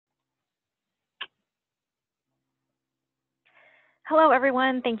Hello,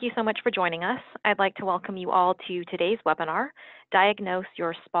 everyone. Thank you so much for joining us. I'd like to welcome you all to today's webinar, Diagnose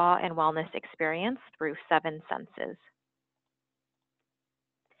Your Spa and Wellness Experience Through 7 Senses.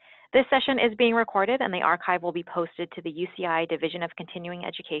 This session is being recorded and the archive will be posted to the UCI Division of Continuing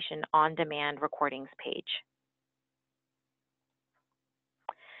Education On-Demand Recordings page.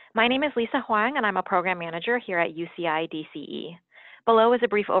 My name is Lisa Huang and I'm a program manager here at UCI DCE. Below is a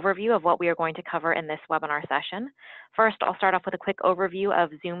brief overview of what we are going to cover in this webinar session. First, I'll start off with a quick overview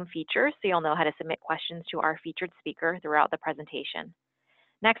of Zoom features so you'll know how to submit questions to our featured speaker throughout the presentation.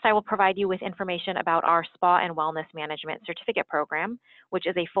 Next, I will provide you with information about our Spa and Wellness Management Certificate Program, which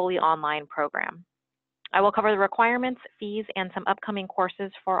is a fully online program. I will cover the requirements, fees, and some upcoming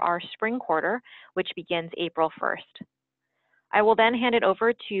courses for our spring quarter, which begins April 1st. I will then hand it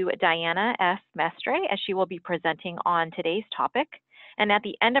over to Diana F. Mestre as she will be presenting on today's topic. And at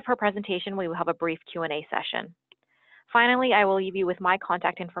the end of her presentation, we will have a brief Q&A session. Finally, I will leave you with my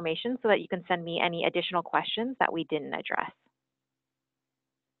contact information so that you can send me any additional questions that we didn't address.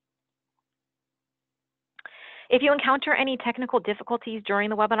 If you encounter any technical difficulties during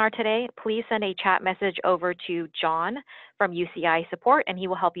the webinar today, please send a chat message over to John from UCI Support and he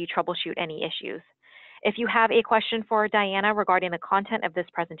will help you troubleshoot any issues. If you have a question for Diana regarding the content of this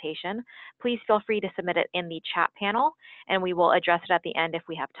presentation, please feel free to submit it in the chat panel and we will address it at the end if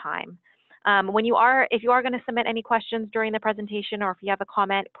we have time. If you are going to submit any questions during the presentation or if you have a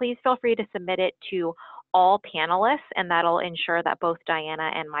comment, please feel free to submit it to all panelists and that'll ensure that both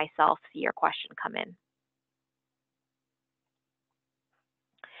Diana and myself see your question come in.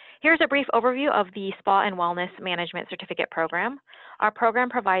 Here's a brief overview of the Spa and Wellness Management Certificate Program. Our program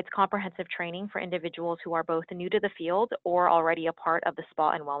provides comprehensive training for individuals who are both new to the field or already a part of the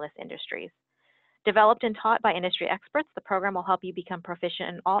spa and wellness industries. Developed and taught by industry experts, the program will help you become proficient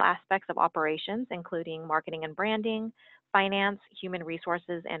in all aspects of operations, including marketing and branding, finance, human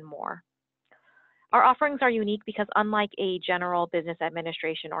resources, and more. Our offerings are unique because unlike a general business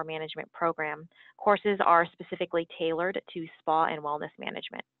administration or management program, courses are specifically tailored to spa and wellness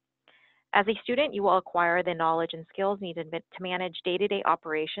management. As a student, you will acquire the knowledge and skills needed to manage day-to-day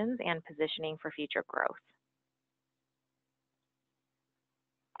operations and positioning for future growth.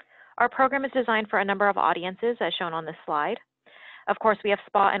 Our program is designed for a number of audiences as shown on this slide. Of course, we have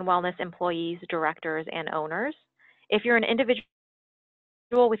spa and wellness employees, directors, and owners. If you're an individual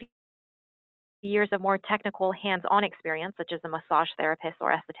with years of more technical hands-on experience, such as a massage therapist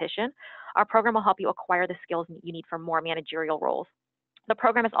or esthetician, our program will help you acquire the skills you need for more managerial roles. The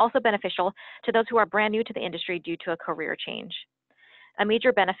program is also beneficial to those who are brand new to the industry due to a career change. A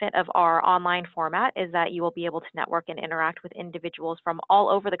major benefit of our online format is that you will be able to network and interact with individuals from all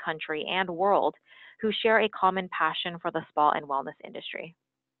over the country and world who share a common passion for the spa and wellness industry.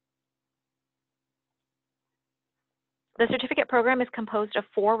 The certificate program is composed of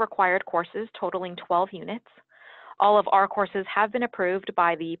 4 required courses totaling 12 units. All of our courses have been approved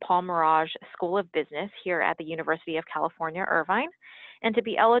by the Paul Mirage School of Business here at the University of California, Irvine. And to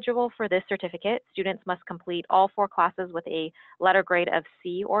be eligible for this certificate, students must complete all 4 classes with a letter grade of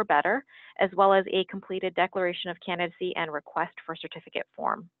C or better, as well as a completed declaration of candidacy and request for certificate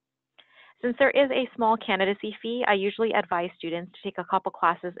form. Since there is a small candidacy fee, I usually advise students to take a couple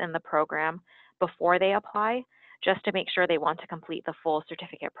classes in the program before they apply, just to make sure they want to complete the full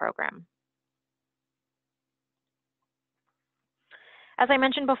certificate program. As I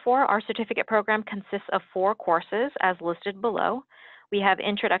mentioned before, our certificate program consists of 4 courses as listed below. We have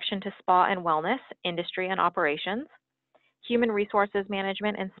Introduction to Spa and Wellness, Industry and Operations, Human Resources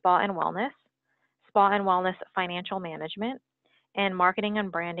Management and Spa and Wellness, Spa and Wellness Financial Management, and Marketing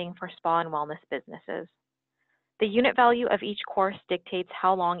and Branding for Spa and Wellness Businesses. The unit value of each course dictates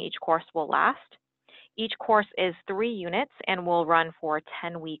how long each course will last. Each course is 3 units and will run for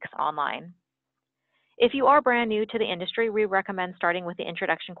 10 weeks online. If you are brand new to the industry, we recommend starting with the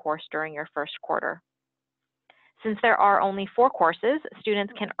introduction course during your first quarter. Since there are only 4 courses,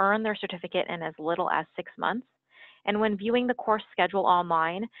 students can earn their certificate in as little as 6 months. And when viewing the course schedule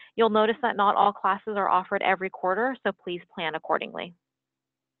online, you'll notice that not all classes are offered every quarter, so please plan accordingly.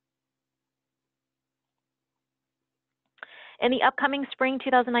 In the upcoming spring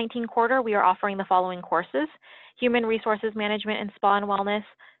 2019 quarter, we are offering the following courses: Human Resources Management and Spa and Wellness,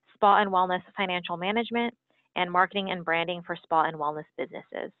 Spa and Wellness Financial Management, and Marketing and Branding for Spa and Wellness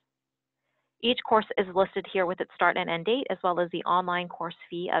Businesses. Each course is listed here with its start and end date, as well as the online course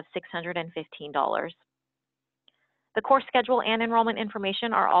fee of $615. The course schedule and enrollment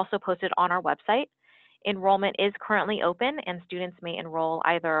information are also posted on our website. Enrollment is currently open, and students may enroll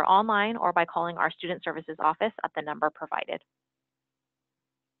either online or by calling our Student Services office at the number provided.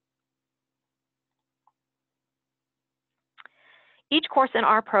 Each course in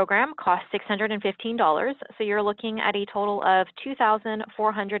our program costs $615, so you're looking at a total of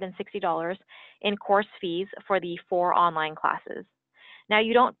 $2,460 in course fees for the 4 online classes. Now,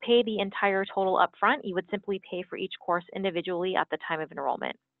 you don't pay the entire total upfront. You would simply pay for each course individually at the time of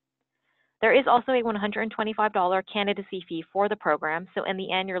enrollment. There is also a $125 candidacy fee for the program, so in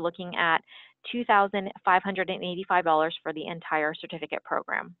the end, you're looking at $2,585 for the entire certificate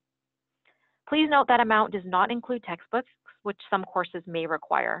program. Please note that amount does not include textbooks, which some courses may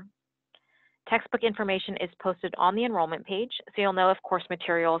require. Textbook information is posted on the enrollment page, so you'll know if course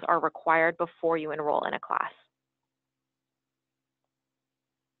materials are required before you enroll in a class.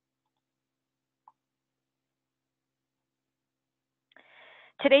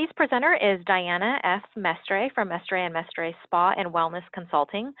 Today's presenter is Diana F. Mestre from Mestre & Mestre Spa and Wellness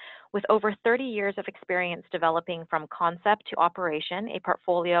Consulting, with over 30 years of experience developing from concept to operation a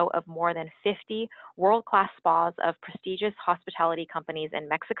portfolio of more than 50 world-class spas of prestigious hospitality companies in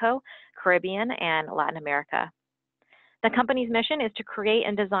Mexico, Caribbean, and Latin America. The company's mission is to create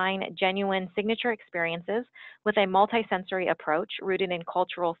and design genuine signature experiences with a multi-sensory approach rooted in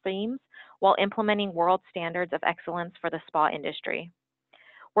cultural themes while implementing world standards of excellence for the spa industry.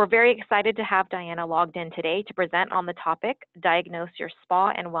 We're very excited to have Diana logged in today to present on the topic, Diagnose Your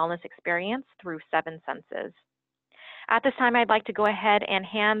Spa and Wellness Experience Through 7 Senses. At this time, I'd like to go ahead and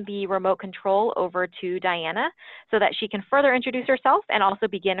hand the remote control over to Diana so that she can further introduce herself and also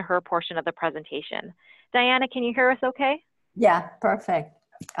begin her portion of the presentation. Diana, can you hear us okay? Yeah, perfect.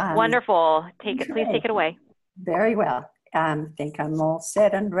 Wonderful. Please take it away. Very well. I think I'm all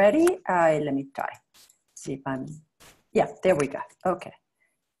set and ready. Let me try. See if yeah, there we go. Okay.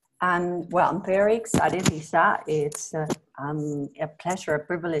 Well, I'm very excited, Lisa. It's a pleasure, a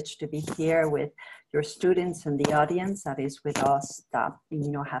privilege to be here with your students and the audience that is with us that,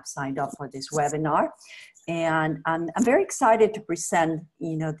 have signed up for this webinar. And I'm very excited to present,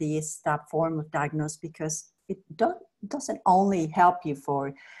 this form of Diagnose because it doesn't only help you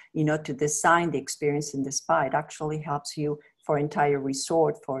for, to design the experience in the spa. It actually helps you for entire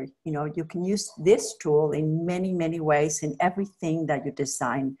resort for, you can use this tool in many, many ways in everything that you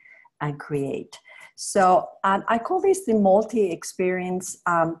design and create. So I call this the multi-experience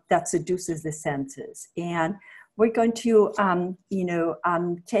that seduces the senses. And we're going to,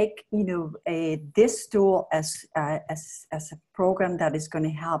 take, this tool as a program that is going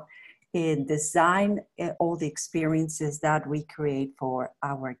to help in design all the experiences that we create for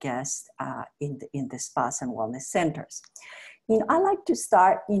our guests in the spas and wellness centers. I like to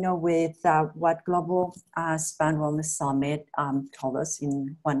start, with what Global Spa and Wellness Summit told us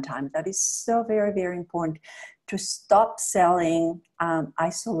in one time, that is so very, very important to stop selling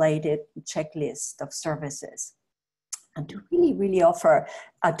isolated checklist of services and to really, really offer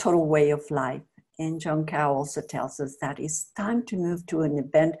a total way of life. And John Cao also tells us that it's time to move to an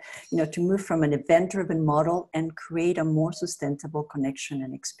event, to move from an event-driven model and create a more sustainable connection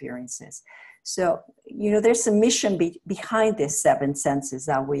and experiences. So, there's a mission behind these 7 senses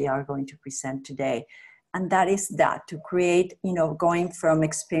that we are going to present today. And that is to create, going from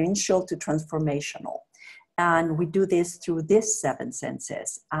experiential to transformational. And we do this through these 7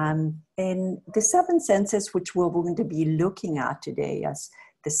 senses. And the 7 senses, which we're going to be looking at today, as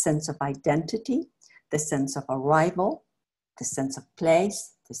the sense of identity, the sense of arrival, the sense of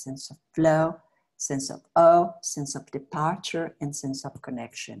place, the sense of flow, sense of awe, sense of departure, and sense of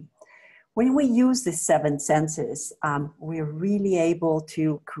connection. When we use the 7 senses, we're really able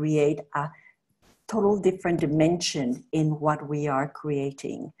to create a total different dimension in what we are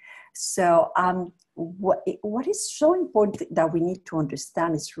creating. So what is so important that we need to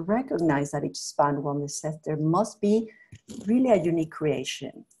understand is to recognize that each spa and wellness center must be really a unique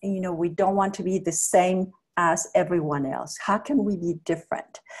creation. And, we don't want to be the same as everyone else. How can we be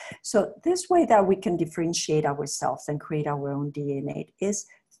different? So this way that we can differentiate ourselves and create our own DNA is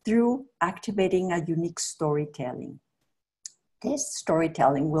through activating a unique storytelling. This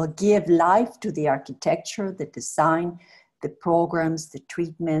storytelling will give life to the architecture, the design, the programs, the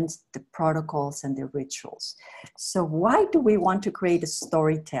treatments, the protocols, and the rituals. So why do we want to create a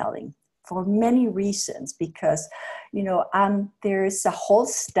storytelling? For many reasons, because, there is a whole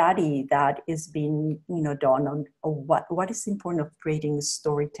study that is being, done on what is important of creating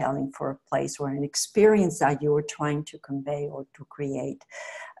storytelling for a place or an experience that you are trying to convey or to create.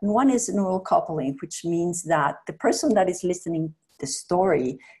 And one is neural coupling, which means that the person that is listening the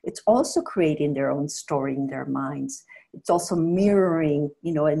story, it's also creating their own story in their minds. It's also mirroring,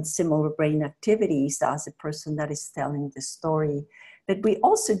 in similar brain activities as the person that is telling the story. But we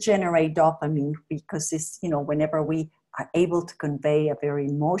also generate dopamine because it's, whenever we are able to convey a very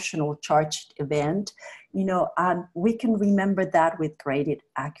emotional charged event, we can remember that with great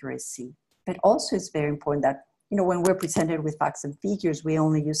accuracy. But also it's very important that, when we're presented with facts and figures, we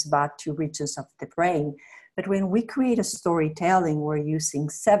only use about 2 regions of the brain. But when we create a storytelling, we're using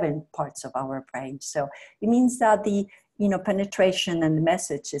 7 parts of our brain. So it means that the, penetration and the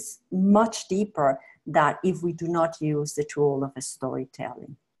message is much deeper than if we do not use the tool of a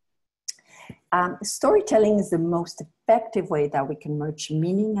storytelling. Storytelling is the most effective way that we can merge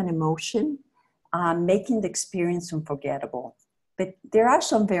meaning and emotion, making the experience unforgettable. But there are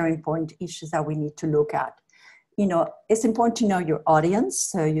some very important issues that we need to look at. It's important to know your audience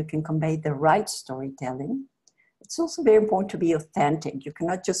so you can convey the right storytelling. It's also very important to be authentic. You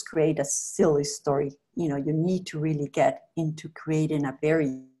cannot just create a silly story. You need to really get into creating a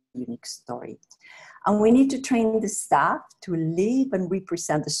very unique story. And we need to train the staff to live and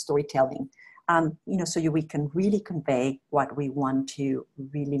represent the storytelling, so we can really convey what we want to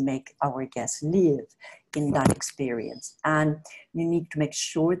really make our guests live in that experience. And you need to make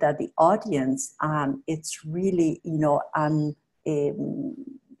sure that the audience, it's really, it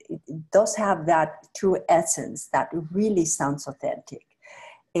does have that true essence that really sounds authentic.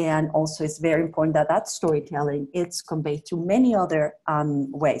 And also it's very important that storytelling is conveyed through many other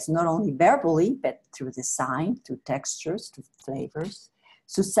ways, not only verbally, but through design, through textures, through flavors,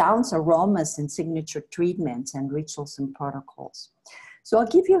 through sounds, aromas, and signature treatments, and rituals and protocols. So I'll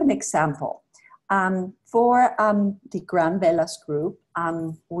give you an example. For the Gran Velas group,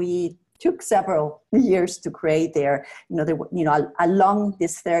 we took several years to create along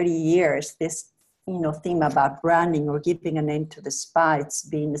these 30 years, this theme about branding or giving a name to the spa. It's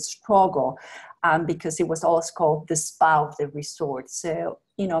been a struggle because it was always called the spa of the resort. So,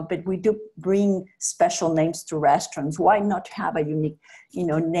 but we do bring special names to restaurants. Why not have a unique,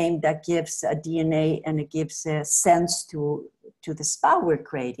 name that gives a DNA and it gives a sense to the spa we're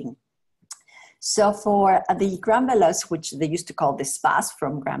creating? So for the Gran Velas, which they used to call the spas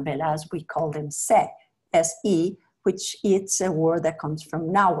from Gran Velas, we call them SE, S-E, which it's a word that comes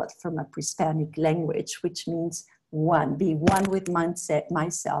from Nahuatl, from a pre-Hispanic language, which means one, be one with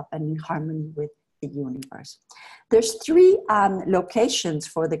myself and in harmony with the universe. There's 3 locations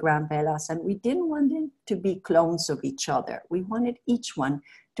for the Gran Velas, and we didn't want them to be clones of each other. We wanted each one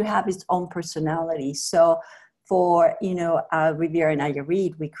to have its own personality. So for, Riviera and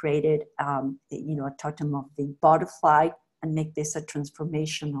Nayarit, we created, a totem of the butterfly and make this a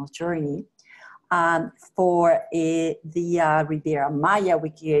transformational journey. For the Riviera Maya, we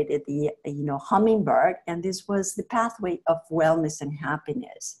created the, hummingbird, and this was the pathway of wellness and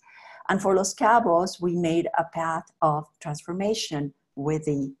happiness. And for Los Cabos, we made a path of transformation with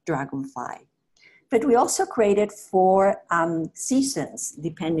the dragonfly. But we also created 4 seasons,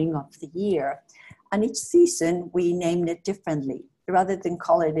 depending on the year. And each season, we named it differently. Rather than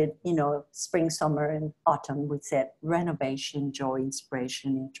calling it, spring, summer, and autumn, we said renovation, joy,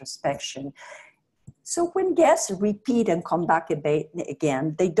 inspiration, introspection. So when guests repeat and come back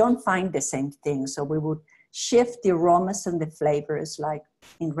again, they don't find the same thing. So we would shift the aromas and the flavors. Like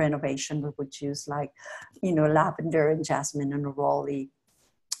in renovation, we would use lavender and jasmine and neroli.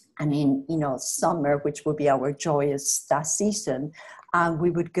 And in, summer, which would be our joyous season, we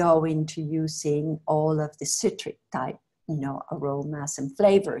would go into using all of the citric type, aromas and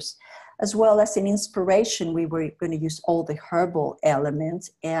flavors. As well as in inspiration, we were going to use all the herbal elements,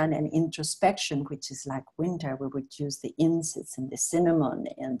 and an introspection, which is like winter, we would use the incense and the cinnamon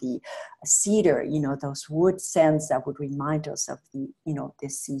and the cedar, those wood scents that would remind us of the,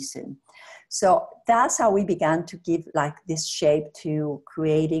 this season. So that's how we began to give this shape to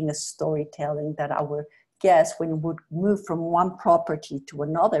creating a storytelling that our guests, when it would move from one property to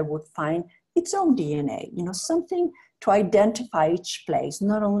another, would find its own DNA, something to identify each place,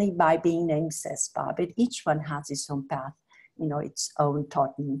 not only by being named spa, but each one has its own path, its own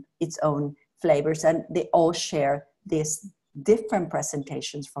totem, its own flavors, and they all share these different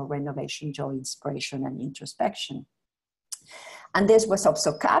presentations for renovation, joy, inspiration, and introspection. And this was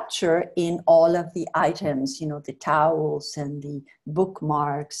also captured in all of the items, the towels and the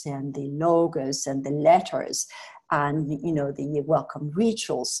bookmarks and the logos and the letters. And, the welcome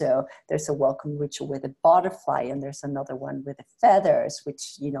ritual. So there's a welcome ritual with a butterfly, and there's another one with the feathers,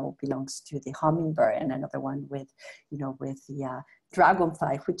 which, belongs to the hummingbird, and another one with the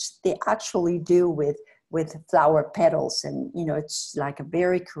dragonfly, which they actually do with flower petals. And, it's like a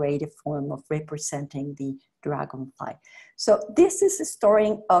very creative form of representing the dragonfly. So this is a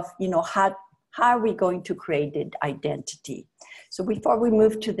story of, how are we going to create the identity? So before we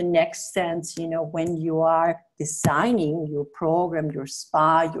move to the next sense, when you are designing your program, your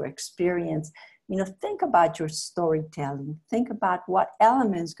spa, your experience, think about your storytelling. Think about what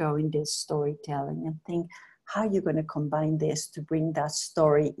elements go in this storytelling, and think how you're going to combine this to bring that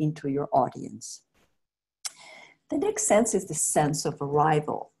story into your audience. The next sense is the sense of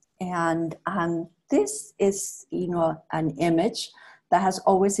arrival. And this is, an image that has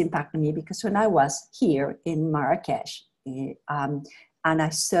always impacted me, because when I was here in Marrakesh, and I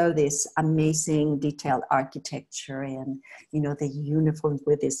saw this amazing detailed architecture and, the uniforms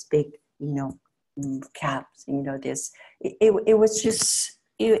with this big, caps, it was just,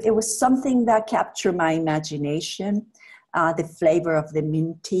 it was something that captured my imagination. The flavor of the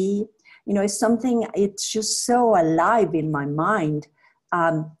mint tea, it's something, it's just so alive in my mind.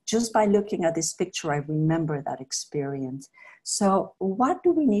 Just by looking at this picture, I remember that experience. So what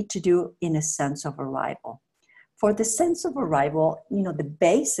do we need to do in a sense of arrival? For the sense of arrival, the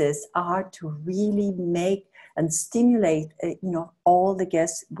bases are to really make and stimulate, all the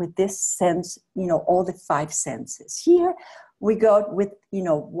guests with this sense, all the 5 senses. Here we go with,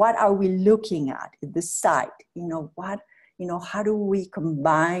 what are we looking at? The sight, how do we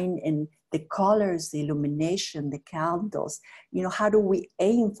combine in the colors, the illumination, the candles, how do we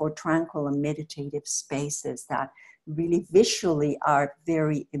aim for tranquil and meditative spaces that really visually are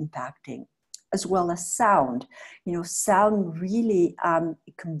very impacting, as well as sound. Sound really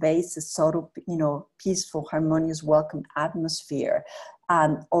conveys a sort of, peaceful, harmonious, welcome atmosphere.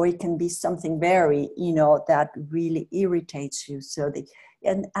 Or it can be something very, that really irritates you. So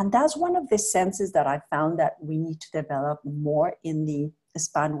and that's one of the senses that I found that we need to develop more in the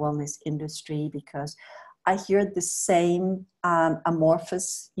spa and wellness industry, because I hear the same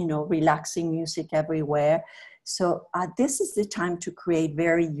amorphous, relaxing music everywhere. So this is the time to create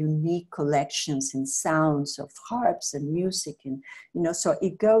very unique collections and sounds of harps and music. And, so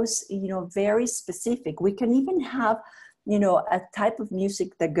it goes, very specific. We can even have, a type of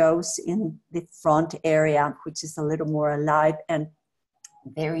music that goes in the front area, which is a little more alive and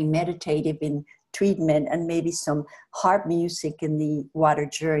very meditative in treatment, and maybe some harp music in the water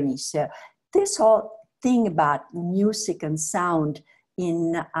journey. So this whole thing about music and sound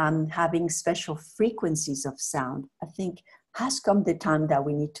in having special frequencies of sound, I think has come the time that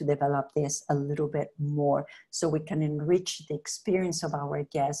we need to develop this a little bit more, so we can enrich the experience of our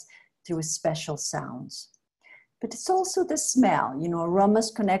guests through special sounds. But it's also the smell.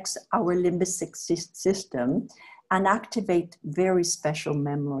 Aromas connects our limbic system and activate very special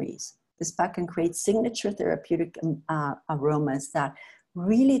memories. The spa can create signature therapeutic aromas that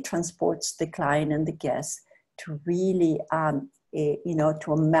really transports the client and the guest to really,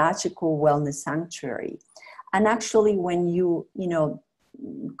 to a magical wellness sanctuary. And actually, when you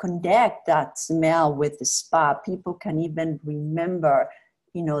connect that smell with the spa, people can even remember,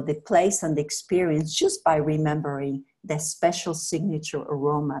 the place and the experience just by remembering the special signature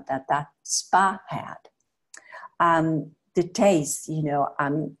aroma that spa had. The taste,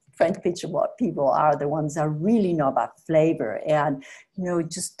 French people are the ones that really know about flavor. And,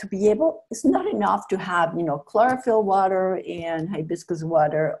 just to be able, it's not enough to have, chlorophyll water and hibiscus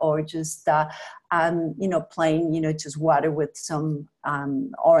water, or just, plain, just water with some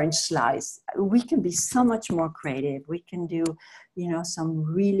orange slice. We can be so much more creative. We can do, some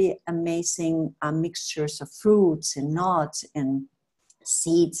really amazing mixtures of fruits and nuts and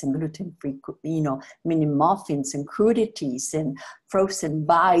seeds and gluten-free, mini muffins and crudities and frozen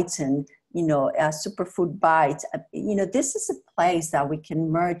bites and, superfood bites. This is a place that we can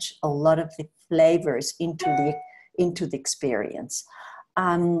merge a lot of the flavors into the experience.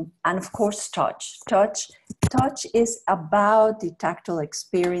 And of course, touch. Touch is about the tactile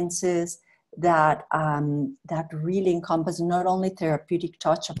experiences that really encompass not only therapeutic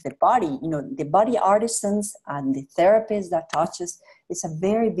touch of the body, the body artisans and the therapists that touches is a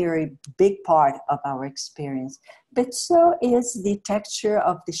very, very big part of our experience. But so is the texture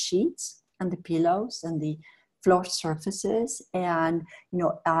of the sheets and the pillows and the floor surfaces, and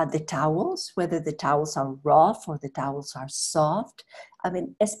the towels, whether the towels are rough or the towels are soft.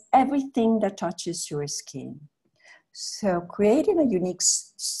 It's everything that touches your skin. So creating a unique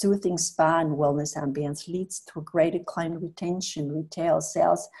soothing spa and wellness ambience leads to a greater client retention, retail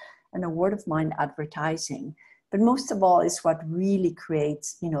sales, and a word-of-mouth advertising. But most of all is what really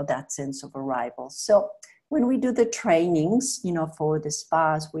creates, that sense of arrival. So when we do the trainings, for the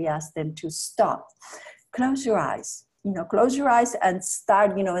spas, we ask them to stop, close your eyes, and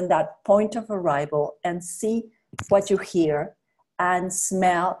start, in that point of arrival and see what you hear and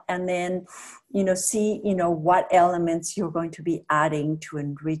smell, and then, see, what elements you're going to be adding to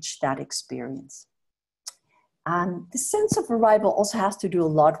enrich that experience. The sense of arrival also has to do a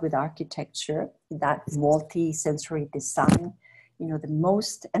lot with architecture, that multi-sensory design.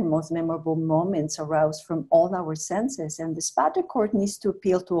 the most memorable moments arouse from all our senses. And the spatter chord needs to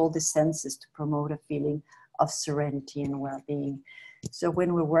appeal to all the senses to promote a feeling of serenity and well-being. So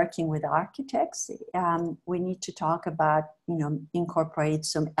when we're working with architects, we need to talk about, incorporate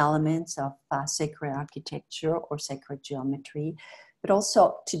some elements of sacred architecture or sacred geometry. But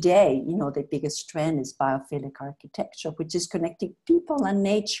also today, the biggest trend is biophilic architecture, which is connecting people and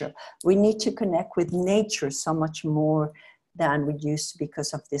nature. We need to connect with nature so much more than we used to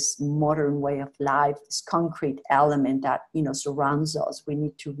because of this modern way of life, this concrete element that, surrounds us. We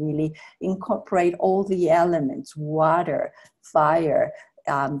need to really incorporate all the elements, water, fire,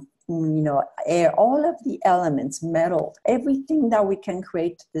 air, all of the elements, metal, everything that we can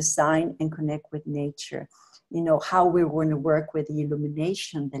create to design and connect with nature. How we're going to work with the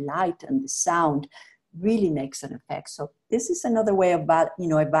illumination, the light, and the sound really makes an effect. So this is another way of,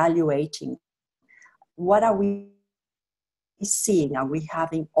 evaluating what are we seeing. Are we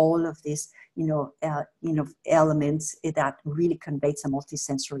having all of these, elements that really conveys a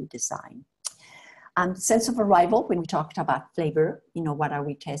multisensory design? Sense of arrival, when we talked about flavor, what are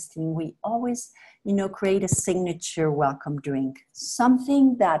we testing? We always, create a signature welcome drink,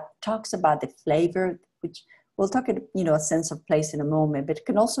 something that talks about the flavor, which we'll talk, a sense of place in a moment, but it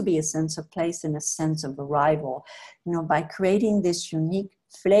can also be a sense of place and a sense of arrival. By creating these unique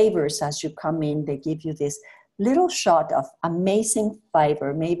flavors as you come in, they give you this little shot of amazing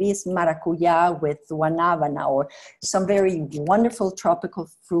flavor. Maybe it's maracuya with guanabana, or some very wonderful tropical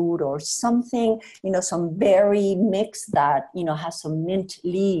fruit, or something, some berry mix that, has some mint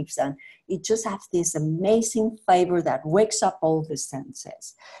leaves. And it just has this amazing flavor that wakes up all the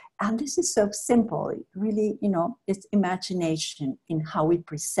senses. And this is so simple. It really, it's imagination in how we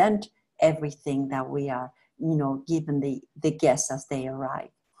present everything that we are, given the guests as they arrive.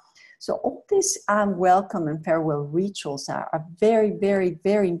 So all these welcome and farewell rituals are a very, very,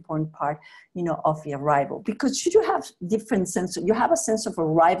 very important part, of the arrival, because you do have different senses. You have a sense of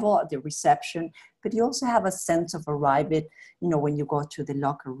arrival at the reception, but you also have a sense of arrival, when you go to the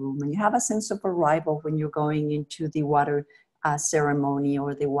locker room, and you have a sense of arrival when you're going into the water ceremony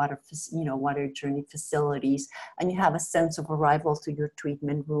or the water journey facilities, and you have a sense of arrival to your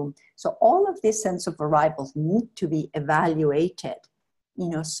treatment room. So all of these sense of arrivals need to be evaluated,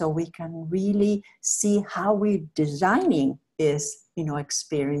 so we can really see how we're designing this,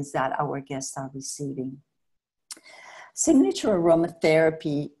 experience that our guests are receiving. Signature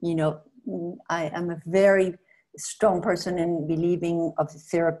aromatherapy, I am a very strong person in believing of the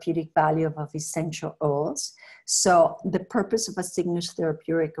therapeutic value of essential oils. So the purpose of a signature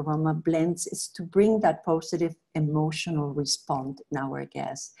therapeutic aroma blends is to bring that positive emotional response in our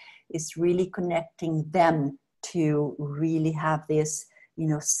guests. It's really connecting them to really have this,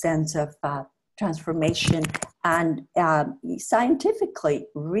 sense of transformation. And scientifically,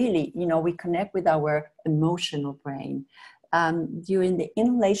 really, we connect with our emotional brain. During the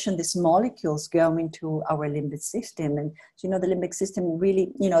inhalation, these molecules go into our limbic system. And, the limbic system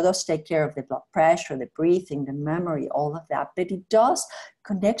really, does take care of the blood pressure, the breathing, the memory, all of that. But it does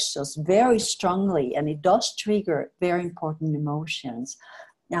connect us very strongly, and it does trigger very important emotions.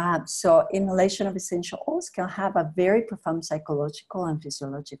 So inhalation of essential oils can have a very profound psychological and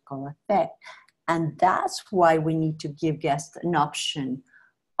physiological effect. And that's why we need to give guests an option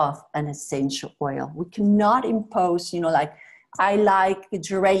of an essential oil. We cannot impose, I like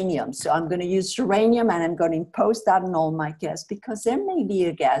geranium, so I'm going to use geranium and I'm going to impose that on all my guests, because there may be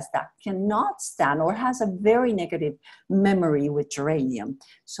a guest that cannot stand or has a very negative memory with geranium.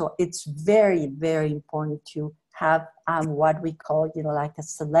 So it's very, very important to have what we call, a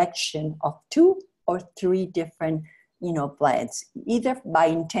selection of 2 or 3 different, blends, either by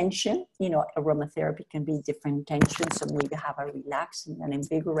intention, aromatherapy can be different intentions. So maybe have a relaxing and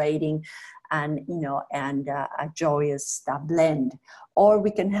invigorating and, a joyous blend. Or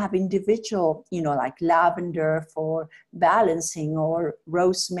we can have individual, like lavender for balancing, or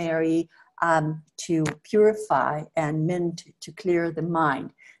rosemary to purify, and mint to clear the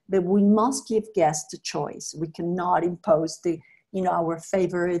mind. But we must give guests a choice. We cannot impose our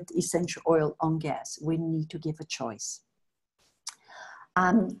favorite essential oil on guests. We need to give a choice.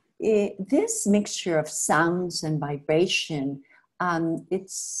 This mixture of sounds and vibration,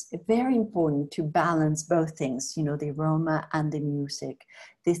 it's very important to balance both things, the aroma and the music.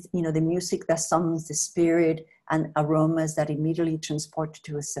 This, the music that summons the spirit, and aromas that immediately transport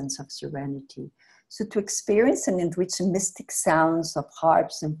to a sense of serenity. So to experience and enrich the mystic sounds of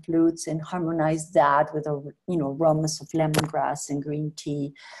harps and flutes, and harmonize that with, aromas of lemongrass and green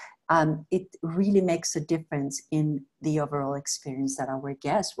tea, it really makes a difference in the overall experience that our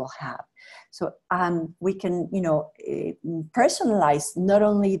guests will have. So we can, personalize not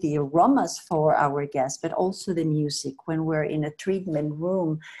only the aromas for our guests, but also the music. When we're in a treatment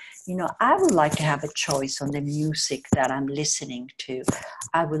room, I would like to have a choice on the music that I'm listening to.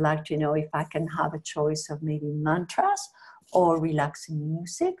 I would like to know if I can have a choice of maybe mantras or relaxing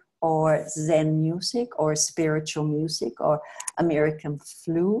music, or Zen music, or spiritual music, or American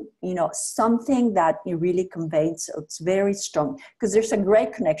flute, something that it really conveys, it's very strong, because there's a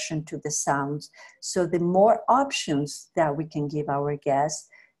great connection to the sounds. So the more options that we can give our guests,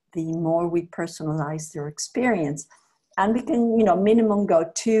 the more we personalize their experience. And we can, minimum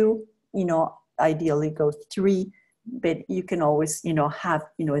go 2, ideally go 3, but you can always, have,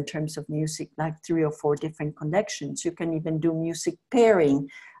 in terms of music, like 3 or 4 different connections. You can even do music pairing,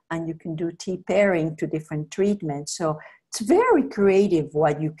 and you can do tea pairing to different treatments. So it's very creative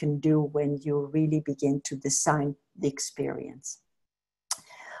what you can do when you really begin to design the experience.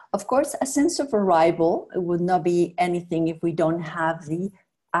 Of course, a sense of arrival would not be anything if we don't have the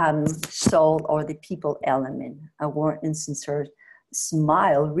soul or the people element. A warm and sincere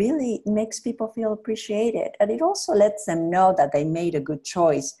smile really makes people feel appreciated. And it also lets them know that they made a good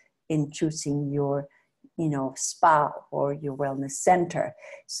choice in choosing your spa or your wellness center.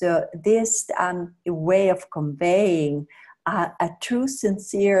 So this way of conveying a true,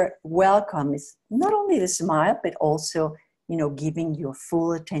 sincere welcome is not only the smile, but also, giving your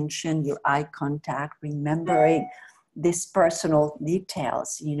full attention, your eye contact, remembering these personal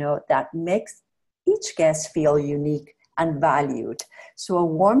details, that makes each guest feel unique and valued. So a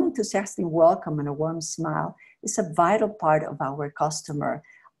warm, enthusiastic welcome and a warm smile is a vital part of our customer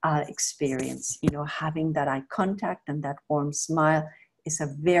experience. Having that eye contact and that warm smile is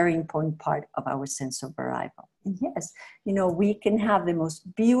a very important part of our sense of arrival. And yes, we can have the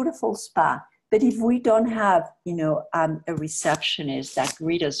most beautiful spa, but if we don't have, a receptionist that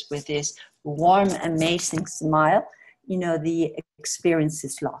greets us with this warm, amazing smile, the experience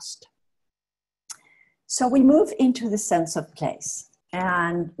is lost. So we move into the sense of place,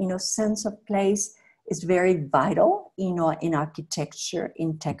 and, sense of place is very vital, in architecture,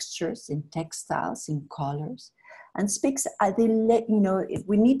 in textures, in textiles, in colors, and speaks,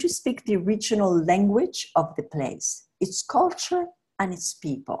 we need to speak the original language of the place, its culture and its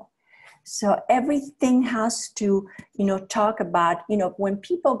people. So everything has to, talk about, when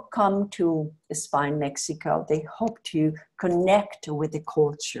people come to a spa in Mexico, they hope to connect with the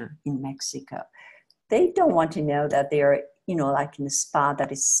culture in Mexico. They don't want to know that they're, like in a spa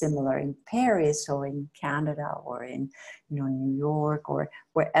that is similar in Paris or in Canada or in, New York or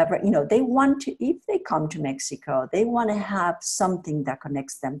wherever. They want to, if they come to Mexico, they want to have something that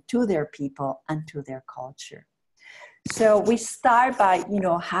connects them to their people and to their culture. So we start by,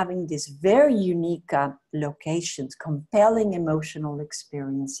 having these very unique locations, compelling emotional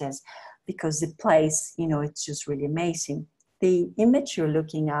experiences, because the place, it's just really amazing. The image you're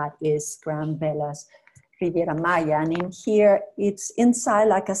looking at is Gran Vela's Riviera Maya, and in here, it's inside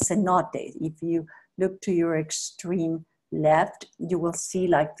like a cenote. If you look to your extreme left, you will see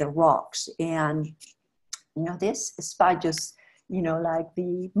like the rocks. And, this spa just, like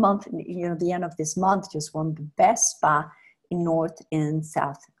the month, the end of this month just won the best spa in North and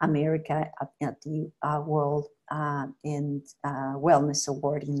South America at the World Wellness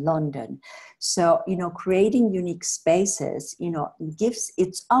Award in London. So, creating unique spaces, gives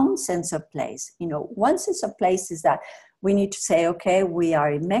its own sense of place. One sense of place is that we need to say, okay, we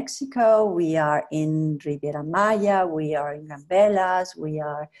are in Mexico, we are in Riviera Maya, we are in Gran Velas, we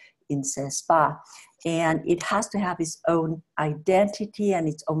are in Spa. And it has to have its own identity and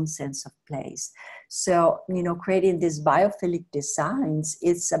its own sense of place. So, creating these biophilic designs,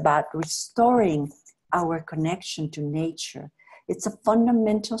 it's about restoring our connection to nature. It's a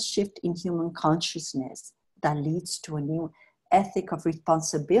fundamental shift in human consciousness that leads to a new ethic of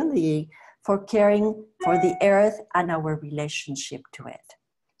responsibility for caring for the earth and our relationship to it.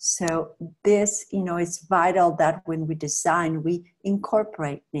 So this, is vital that when we design, we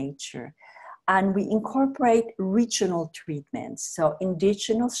incorporate nature. And we incorporate regional treatments. So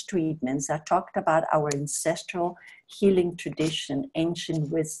indigenous treatments that talked about our ancestral healing tradition, ancient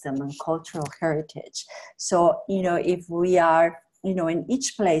wisdom, and cultural heritage. So, if we are, in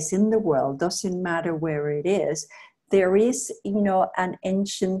each place in the world, doesn't matter where it is, there is, an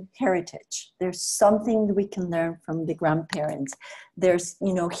ancient heritage. There's something we can learn from the grandparents. There's,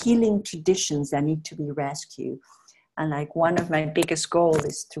 healing traditions that need to be rescued. And like one of my biggest goals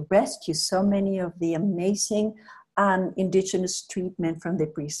is to rescue so many of the amazing indigenous treatment from the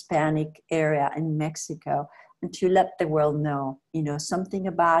pre-Hispanic area in Mexico and to let the world know, something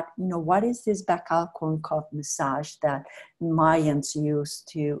about, what is this Bacal corncove massage that Mayans used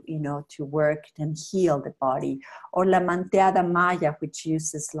to, to work and heal the body, or La Manteada Maya, which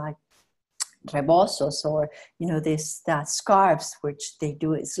uses like rebosos, or, that scarves, which they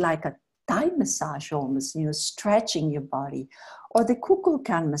do. It's like a Thai massage almost, stretching your body, or the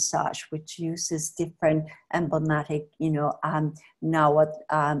Kukulkan massage, which uses different emblematic,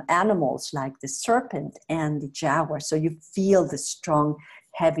 animals like the serpent and the jaguar. So you feel the strong,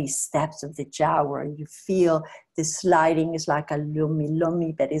 heavy steps of the jaguar. You feel the sliding is like a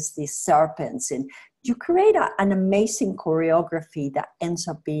lumi, that is the serpents. And you create an amazing choreography that ends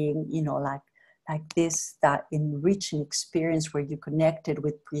up being, like this, that enriching experience where you connected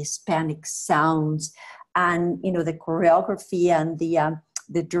with pre-Hispanic sounds, and the choreography and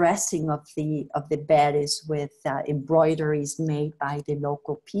the dressing of the bed is with embroideries made by the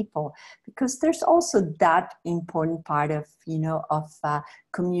local people, because there's also that important part of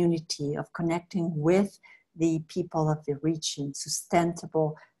community, of connecting with the people of the region,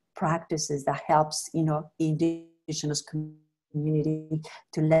 sustainable practices that helps indigenous community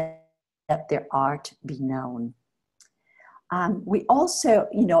to let their art be known. We also,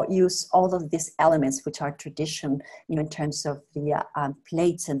 use all of these elements, which are tradition, in terms of the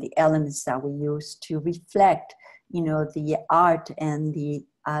plates and the elements that we use to reflect, the art and the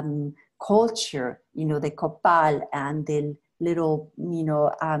culture, the copal and the little,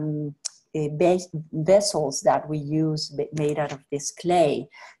 vessels that we use made out of this clay.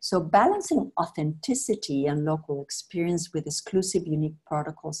 So balancing authenticity and local experience with exclusive, unique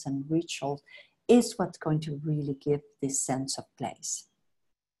protocols and rituals is what's going to really give this sense of place.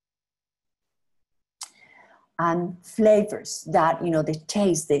 And flavors that,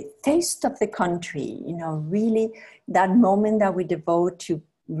 the taste of the country, really that moment that we devote to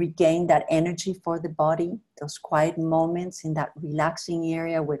regain that energy for the body, those quiet moments in that relaxing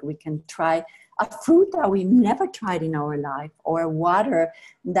area where we can try a fruit that we never tried in our life, or water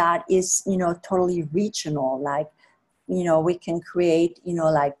that is, totally regional, like, we can create,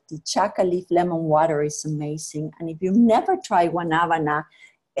 like the chaca leaf lemon water is amazing. And if you've never tried Guanábana,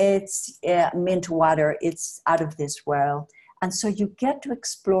 it's mint water, it's out of this world. And so you get to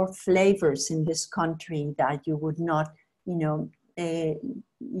explore flavors in this country that you would not, you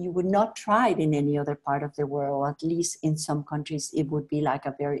would not try it in any other part of the world. At least in some countries, it would be like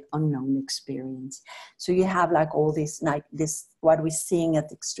a very unknown experience. So you have like all this, like this, what we're seeing at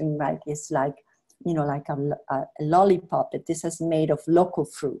the extreme right is like, like a lollipop, that this is made of local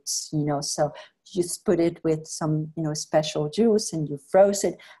fruits, so you just put it with some, special juice, and you froze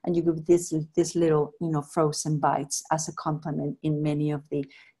it, and you give this little, frozen bites as a complement in many of the,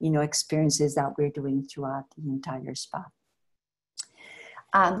 experiences that we're doing throughout the entire spa.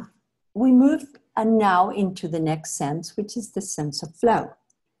 We move now into the next sense, which is the sense of flow.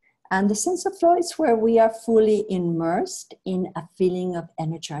 And the sense of flow is where we are fully immersed in a feeling of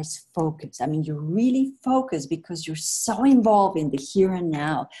energized focus. I mean, you really focus because you're so involved in the here and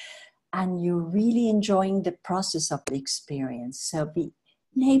now, and you're really enjoying the process of the experience. So being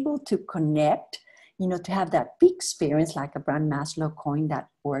able to connect, to have that peak experience, like Abraham Maslow coined that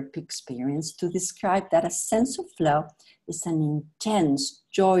word peak experience, to describe that a sense of flow is an intense,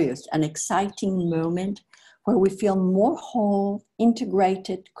 joyous, and exciting moment where we feel more whole,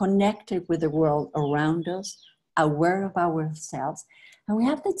 integrated, connected with the world around us, aware of ourselves. And we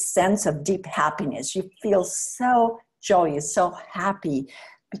have that sense of deep happiness. You feel so joyous, so happy,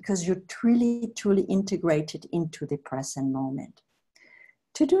 because you're truly, truly integrated into the present moment.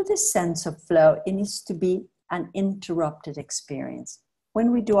 To do this sense of flow, it needs to be an interrupted experience.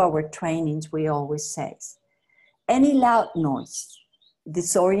 When we do our trainings, we always say, any loud noise,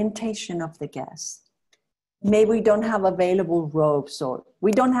 disorientation of the guest, maybe we don't have available robes, or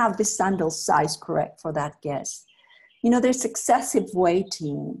we don't have the sandal size correct for that guest. There's excessive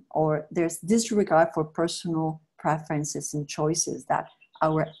waiting, or there's disregard for personal preferences and choices that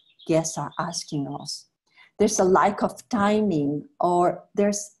our guests are asking us. There's a lack of timing, or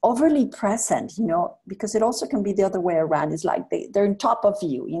there's overly present, because it also can be the other way around. It's like they're on top of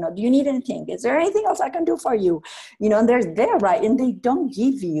you, do you need anything? Is there anything else I can do for you? And they're there, right? And they don't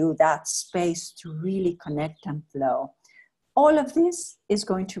give you that space to really connect and flow. All of this is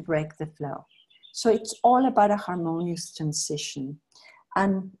going to break the flow. So it's all about a harmonious transition.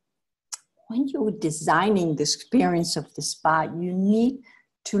 And when you're designing the experience of the spa, you need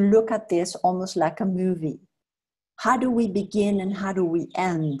to look at this almost like a movie. How do we begin and how do we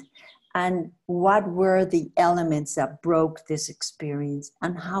end? And what were the elements that broke this experience,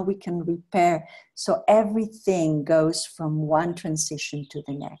 and how we can repair so everything goes from one transition to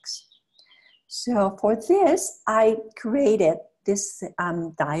the next. So for this, I created this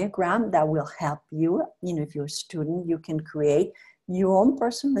diagram that will help you. You know, if you're a student, you can create your own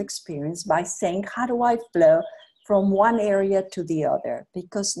personal experience by saying, how do I flow from one area to the other?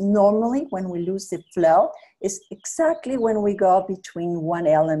 Because normally when we lose the flow, is exactly when we go between one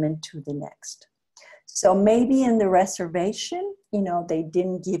element to the next. So maybe in the reservation, you know, they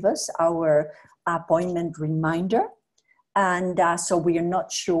didn't give us our appointment reminder. And so we are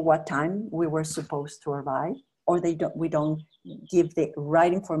not sure what time we were supposed to arrive, or we don't give the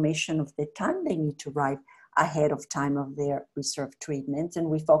right information of the time they need to arrive ahead of time of their reserved treatment. And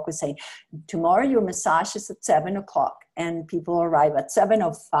we focus saying, tomorrow your massage is at 7 o'clock, and people arrive at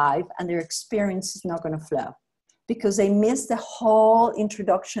 7:05 and their experience is not going to flow because they miss the whole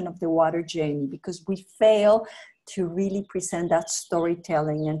introduction of the water journey, because we fail to really present that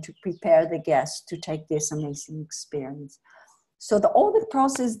storytelling and to prepare the guests to take this amazing experience. So all the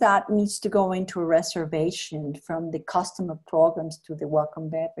process that needs to go into a reservation, from the customer programs to the welcome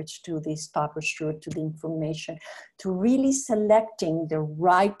beverage to the spa brochure to the information, to really selecting the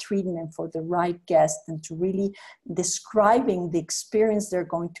right treatment for the right guest, and to really describing the experience they're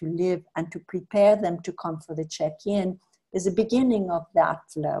going to live and to prepare them to come for the check-in, is the beginning of that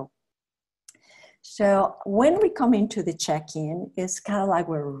flow. So when we come into the check-in, it's kind of like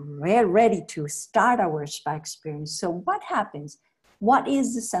we're ready to start our spa experience. So what happens? What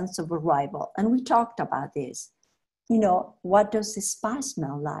is the sense of arrival? And we talked about this. You know, what does the spa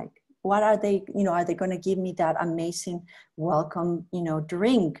smell like? What are they, you know, are they going to give me that amazing welcome, you know,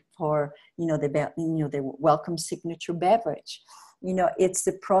 drink for, the welcome signature beverage? You know, it's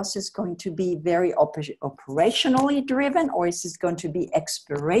the process going to be very operationally driven, or is it going to be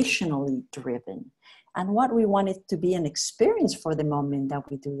explorationally driven? And what we want it to be an experience for the moment that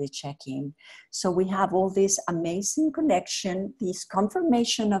we do the check-in. So we have all this amazing connection, this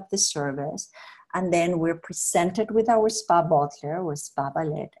confirmation of the service, and then we're presented with our spa bottler or spa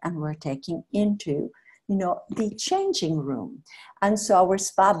ballet, and we're taking into, you know, the changing room. And so our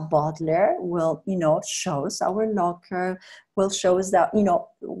spa bottler will, you know, show us our locker, will show us that, you know,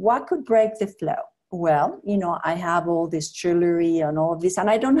 what could break the flow? Well, you know, I have all this jewelry and all of this, and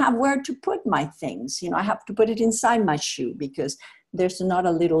I don't have where to put my things. You know, I have to put it inside my shoe because there's not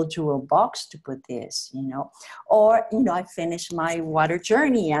a little jewel box to put this, you know. Or, you know, I finished my water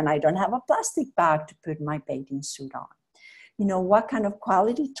journey and I don't have a plastic bag to put my bathing suit on. You know, what kind of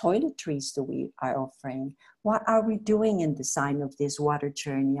quality toiletries do we are offering? What are we doing in the design of this water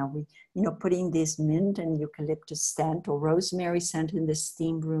journey? Are we, you know, putting this mint and eucalyptus scent or rosemary scent in the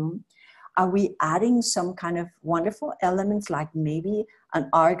steam room? Are we adding some kind of wonderful elements like maybe an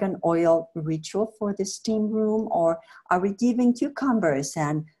argan oil ritual for the steam room? Or are we giving cucumbers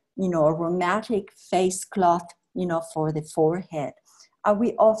and, you know, aromatic face cloth, you know, for the forehead? Are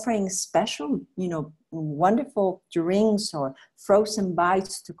we offering special, you know, wonderful drinks or frozen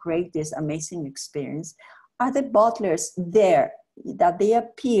bites to create this amazing experience? Are the bottlers there, that they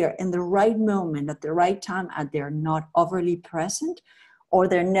appear in the right moment at the right time, and they're not overly present, or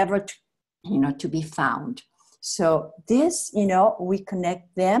they're never to be found? So this, you know, we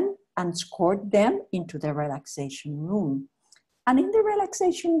connect them and escort them into the relaxation room. And in the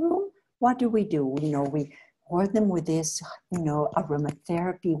relaxation room, what do? You know, we board them with this, you know,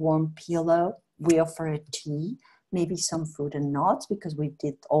 aromatherapy warm pillow. We offer a tea, maybe some fruit and nuts, because we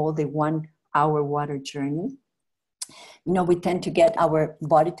did all the 1 hour water journey. You know, we tend to get, our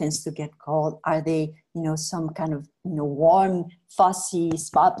body tends to get cold. Are they, you know, some kind of, you know, warm, fussy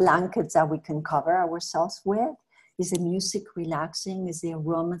spa blankets that we can cover ourselves with? Is the music relaxing? Is the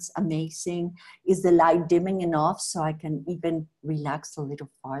aromas amazing? Is the light dimming enough so I can even relax a little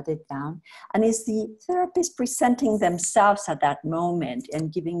farther down? And is the therapist presenting themselves at that moment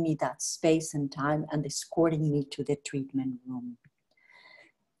and giving me that space and time and escorting me to the treatment room?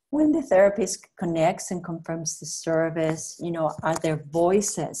 When the therapist connects and confirms the service, you know, are their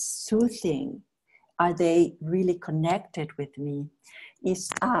voices soothing? Are they really connected with me?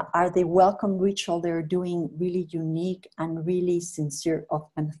 Are the welcome ritual they're doing really unique and really sincere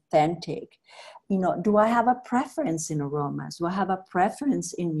and authentic? You know, do I have a preference in aromas? Do I have a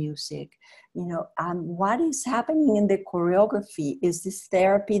preference in music? You know, what is happening in the choreography? Is this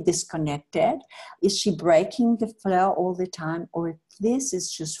therapy disconnected? Is she breaking the flow all the time? Or if this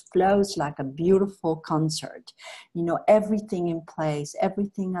is just flows like a beautiful concert, you know, everything in place,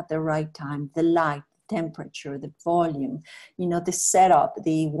 everything at the right time, the light, temperature, the volume, you know, the setup,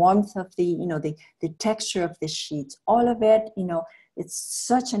 the warmth of the, you know, the texture of the sheets, all of it, you know, it's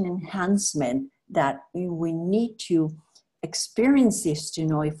such an enhancement that we need to experience this to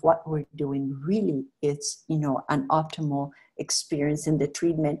know if what we're doing really is, you know, an optimal experience in the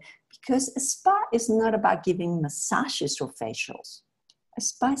treatment. because a spa is not about giving massages or facials. A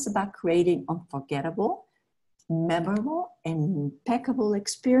spa is about creating unforgettable, memorable, and impeccable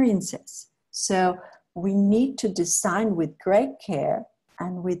experiences. So we need to design with great care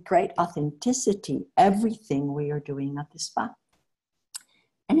and with great authenticity everything we are doing at the spa.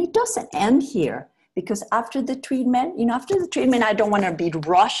 And it doesn't end here, because after the treatment, I don't want to be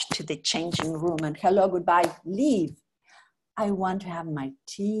rushed to the changing room and hello, goodbye, leave. I want to have my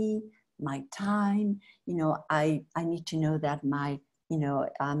tea, my time. I need to know that my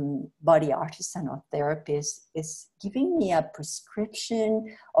body artisan or therapist is giving me a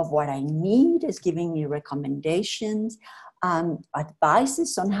prescription of what I need, is giving me recommendations,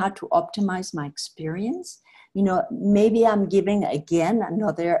 advices on how to optimize my experience. Maybe I'm giving, again,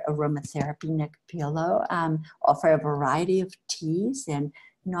 another aromatherapy neck pillow, offer a variety of teas, and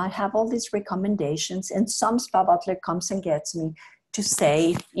I have all these recommendations, and some spa butler comes and gets me to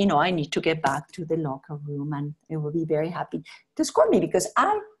say, I need to get back to the locker room, and it will be very happy to escort me, because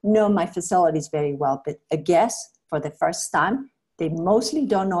I know my facilities very well. But a guest for the first time, they mostly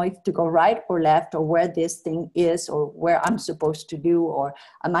don't know if to go right or left, or where this thing is, or where I'm supposed to do, or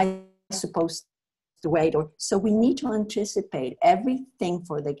am I supposed to wait. So we need to anticipate everything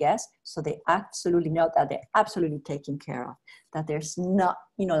for the guests, so they absolutely know that they're absolutely taken care of, that there's not,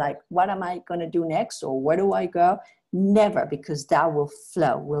 like, what am I going to do next, or where do I go? Never, because that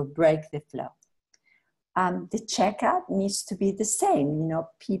will break the flow. The checkout needs to be the same.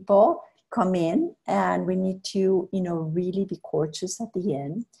 People come in, and we need to, really be courteous at the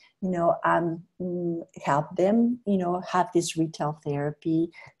end. Help them, have this retail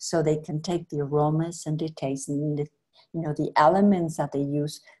therapy, so they can take the aromas and the taste and the elements that they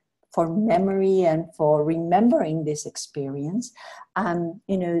use for memory and for remembering this experience.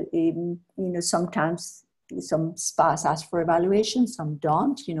 Sometimes some spas ask for evaluation, some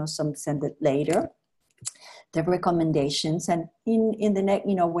don't. Some send it later, the recommendations. And in the next,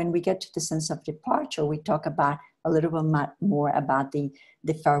 when we get to the sense of departure, we talk about a little bit more about the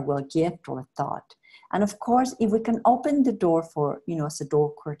farewell gift or thought. And of course, if we can open the door for, as a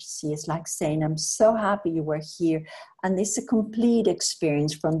door courtesy, it's like saying, I'm so happy you were here. And it's a complete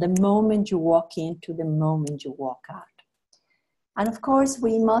experience from the moment you walk in to the moment you walk out. And of course,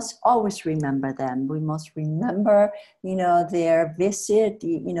 we must always remember them. We must remember, their visit,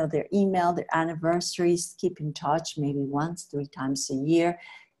 their email, their anniversaries, keep in touch maybe once, 3 times a year.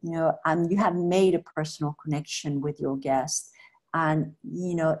 You have made a personal connection with your guests. And,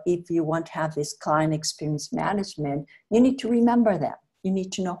 if you want to have this client experience management, you need to remember them. You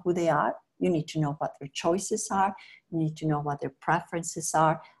need to know who they are. You need to know what their choices are. You need to know what their preferences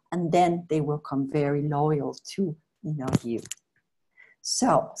are. And then they will come very loyal to, you.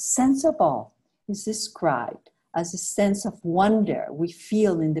 So, sense of awe is described as a sense of wonder we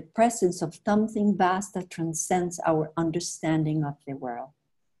feel in the presence of something vast that transcends our understanding of the world.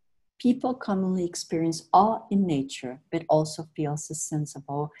 People commonly experience awe in nature, but also feel a sense of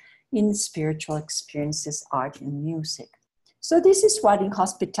awe in spiritual experiences, art, and music. So this is what in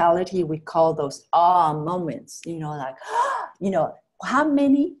hospitality we call those awe moments, how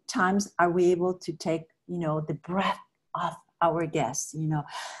many times are we able to take, the breath of our guests,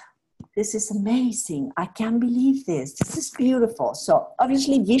 this is amazing. I can't believe this. This is beautiful. So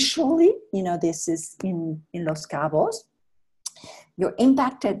obviously visually, this is in Los Cabos. You're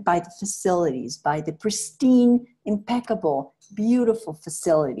impacted by the facilities, by the pristine, impeccable, beautiful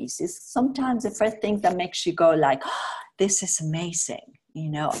facilities. It's sometimes the first thing that makes you go like, oh, this is amazing,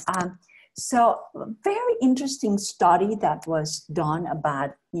 So a very interesting study that was done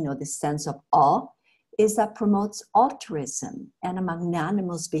about, the sense of awe is that promotes altruism and a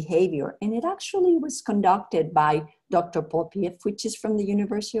magnanimous behavior. And it actually was conducted by Dr. Popiev, which is from the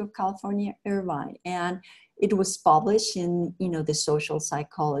University of California, Irvine. And it was published in, the social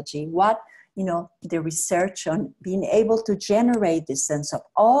psychology. The research on being able to generate this sense of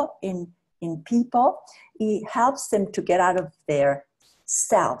awe in people, it helps them to get out of their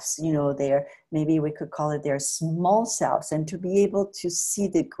selves, maybe we could call it their small selves, and to be able to see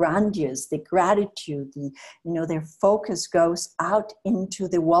the grandiose, the gratitude, their focus goes out into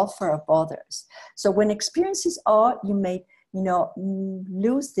the welfare of others. So when experiences awe, you may,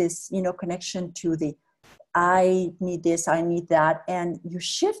 lose this, connection to the I need this, I need that, and you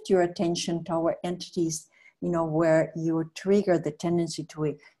shift your attention toward entities, where you trigger the tendency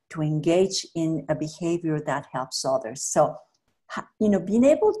to engage in a behavior that helps others. So, being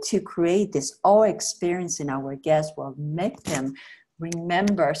able to create this awe experience in our guests will make them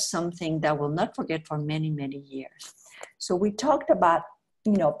remember something that will not forget for many, many years. So we talked about,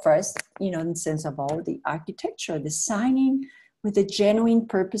 first, in the sense of all the architecture, designing with the genuine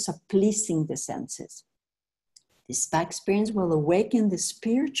purpose of pleasing the senses. The spa experience will awaken the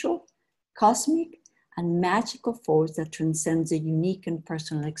spiritual, cosmic, and magical force that transcends the unique and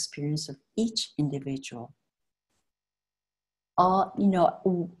personal experience of each individual. Ask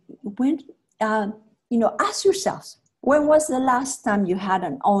yourselves, when was the last time you had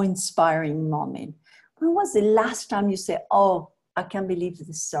an awe-inspiring moment? When was the last time you said, oh, I can't believe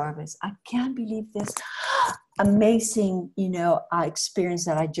this service. I can't believe this amazing, experience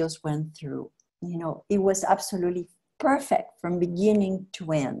that I just went through. It was absolutely perfect from beginning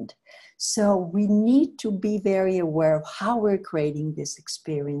to end. So we need to be very aware of how we're creating these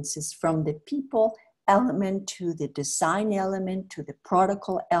experiences, from the people element to the design element to the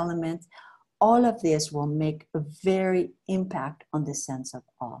protocol element. All of this will make a very impact on the sense of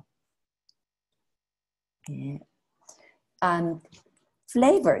awe. Yeah. And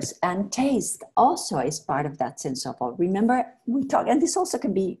flavors and taste also is part of that sense of awe. Remember, we talk, and this also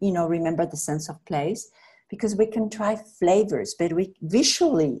can be, remember the sense of place, because we can try flavors, but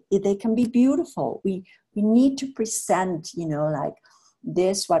visually, they can be beautiful. We need to present, like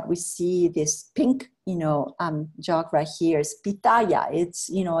this, what we see, this pink, jug right here is pitaya. It's,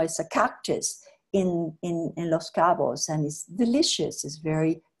 it's a cactus in Los Cabos, and it's delicious. It's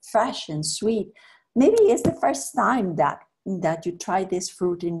very fresh and sweet. Maybe it's the first time that you try this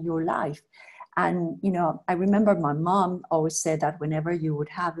fruit in your life. And, I remember my mom always said that whenever you would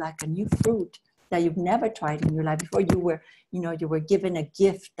have like a new fruit that you've never tried in your life before, you were given a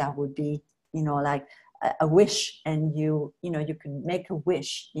gift that would be, like a wish, and you could make a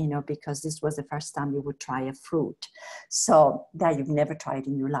wish, because this was the first time you would try a fruit. So that you've never tried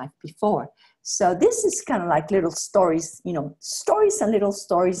in your life before. So this is kind of like little stories, stories and little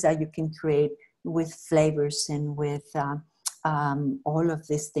stories that you can create with flavors and with all of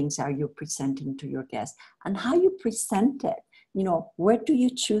these things are you presenting to your guests, and how you present it. Where do you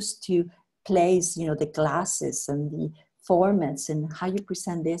choose to place, the glasses and the formats, and how you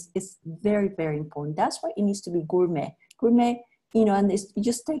present this is very, very important. That's why it needs to be gourmet. Gourmet, and it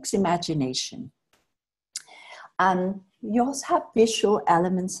just takes imagination. You also have visual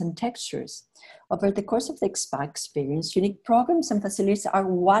elements and textures. Over the course of the spa experience, unique programs and facilities are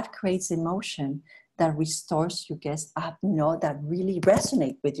what creates emotion that restores your guests up, that really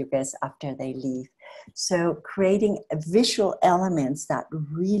resonate with your guests after they leave. So creating visual elements that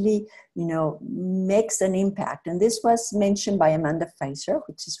really, makes an impact. And this was mentioned by Amanda Fraser,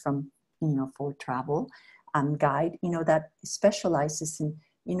 which is from, For Travel Guide, that specializes in,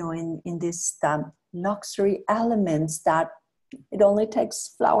 in this luxury elements that it only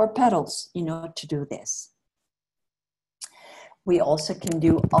takes flower petals, to do this. We also can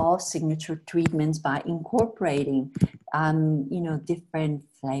do all signature treatments by incorporating, different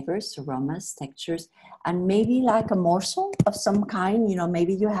flavors, aromas, textures, and maybe like a morsel of some kind.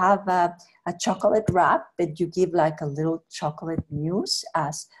 Maybe you have a chocolate wrap, but you give like a little chocolate mousse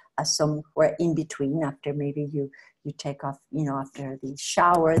as somewhere in between, after maybe you take off, after the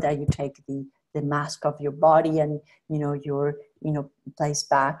shower, that you take the mask of your body, and you're placed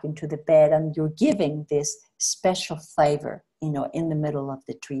back into the bed, and you're giving this special flavor in the middle of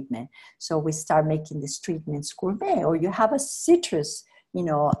the treatment. So we start making these treatments gourmet. Or you have a citrus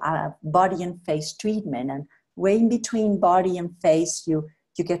body and face treatment, and way in between body and face you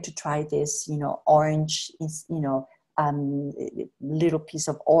get to try this orange, little piece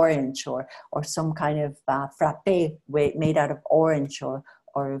of orange, or some kind of frappe made out of orange, or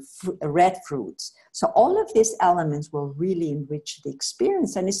red fruits. So all of these elements will really enrich the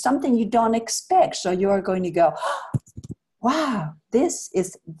experience, and it's something you don't expect. So you are going to go, wow, this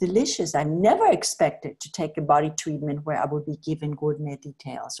is delicious. I never expected to take a body treatment where I would be given gourmet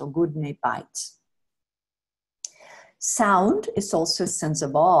details or gourmet bites. Sound is also a sense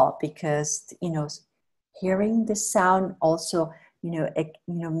of awe, because, hearing the sound also,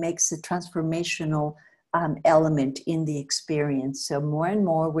 makes a transformational element in the experience. So more and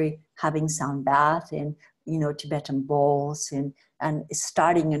more we're having sound bath and, Tibetan bowls, and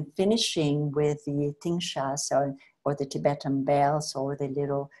starting and finishing with the tingshas, or the Tibetan bells, or the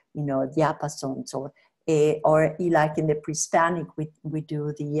little, diapasons, or like in the pre-Hispanic, we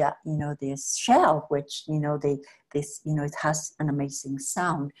do the, this shell, which, it has an amazing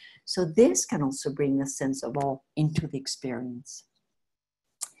sound. So this can also bring a sense of awe into the experience.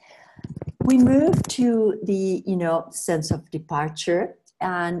 We move to the, sense of departure,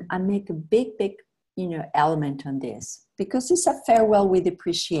 and I make a big, element on this, because it's a farewell with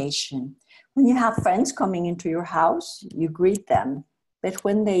appreciation. When you have friends coming into your house, you greet them, but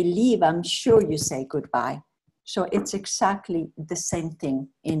when they leave, I'm sure you say goodbye. So it's exactly the same thing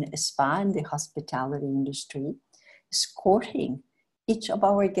in a spa, in the hospitality industry. escorting each of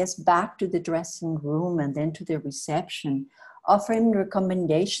our guests back to the dressing room and then to the reception, offering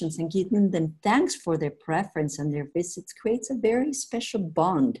recommendations and giving them thanks for their preference and their visits creates a very special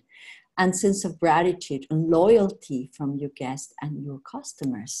bond and sense of gratitude and loyalty from your guests and your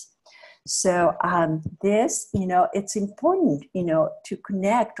customers. So this, it's important, to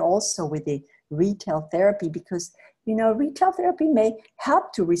connect also with the retail therapy because, retail therapy may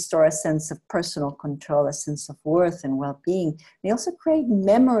help to restore a sense of personal control, a sense of worth and well-being. They also create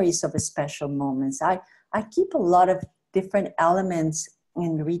memories of special moments. I keep a lot of different elements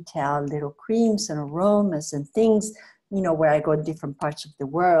in retail, little creams and aromas and things, where I go to different parts of the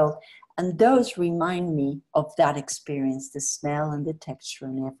world. And those remind me of that experience, the smell and the texture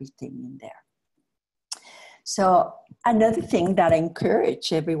and everything in there. So another thing that I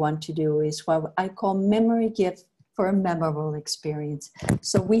encourage everyone to do is what I call memory gift for a memorable experience.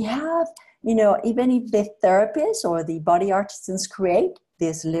 So we have, even if the therapists or the body artisans create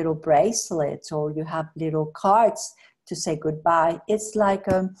these little bracelets or you have little cards to say goodbye, it's like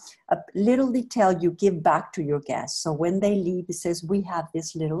a little detail you give back to your guests. So when they leave, it says, we have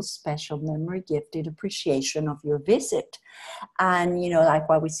this little special memory gift in appreciation of your visit. And, like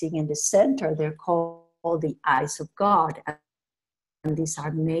what we're seeing in the center, they're called the eyes of God. And these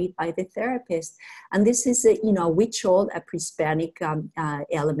are made by the therapist. And this is a ritual, a pre-Hispanic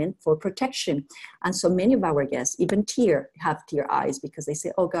element for protection. And so many of our guests even have tear eyes because they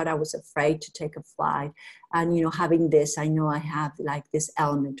say, oh God, I was afraid to take a flight. And, having this, I know I have like this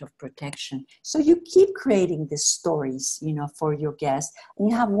element of protection. So you keep creating these stories, for your guests. And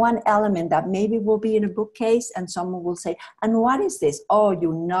you have one element that maybe will be in a bookcase and someone will say, and what is this? Oh,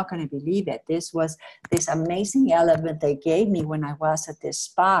 you're not going to believe it. This was this amazing element they gave me when I was at this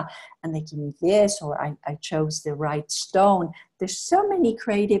spa and they gave me this, or I chose the right stone. There's so many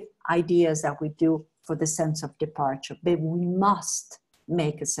creative ideas that we do for the sense of departure, but we must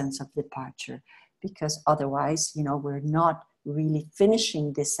make a sense of departure because otherwise, we're not really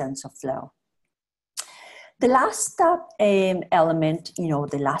finishing this sense of flow. The last element,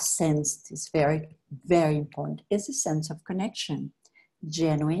 the last sense is very, very important, is a sense of connection,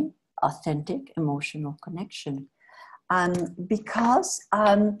 genuine, authentic, emotional connection. Because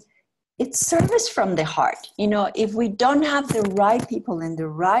it's service from the heart. If we don't have the right people in the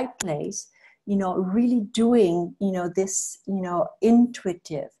right place, really doing, this,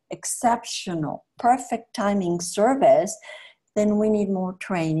 intuitive, exceptional, perfect timing service, then we need more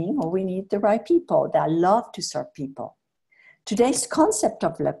training or we need the right people that love to serve people. Today's concept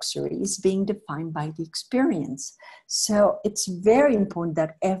of luxury is being defined by the experience. So it's very important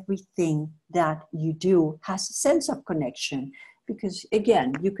that everything that you do has a sense of connection. Because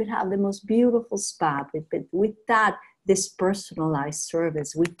again, you could have the most beautiful spa, but without this personalized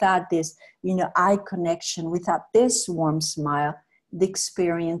service, without this, eye connection, without this warm smile, the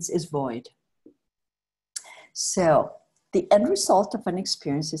experience is void. So the end result of an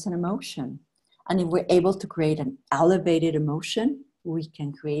experience is an emotion. And if we're able to create an elevated emotion, we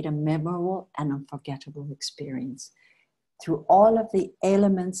can create a memorable and unforgettable experience. Through all of the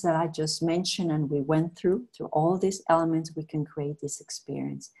elements that I just mentioned and we went through all these elements, we can create this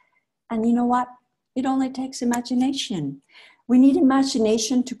experience. And you know what? It only takes imagination. We need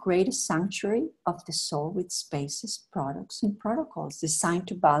imagination to create a sanctuary of the soul with spaces, products, and protocols designed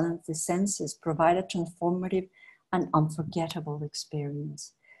to balance the senses, provide a transformative and unforgettable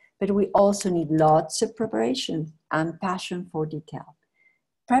experience. But we also need lots of preparation and passion for detail.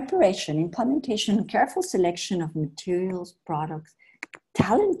 Preparation, implementation, and careful selection of materials, products,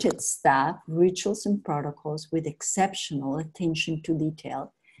 talented staff, rituals, and protocols with exceptional attention to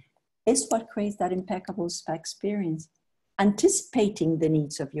detail is what creates that impeccable spa experience. Anticipating the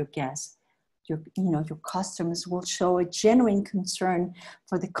needs of your guests, your customers will show a genuine concern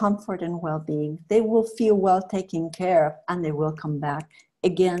for the comfort and well-being. They will feel well taken care of, and they will come back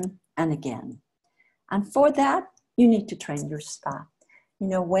again and again. And for that, you need to train your staff.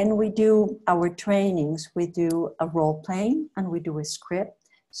 When we do our trainings, we do a role playing and we do a script.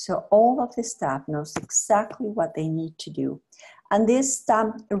 So all of the staff knows exactly what they need to do. And this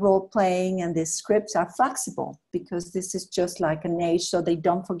role playing and these scripts are flexible because this is just like an age, so they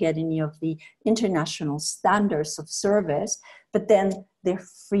don't forget any of the international standards of service, but then they're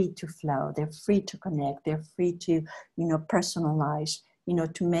free to flow, they're free to connect, they're free to, personalize,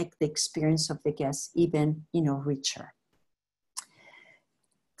 to make the experience of the guests even, richer.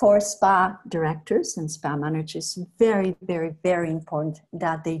 For spa directors and spa managers, very, very, very important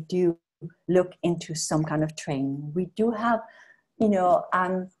that they do look into some kind of training. We do have,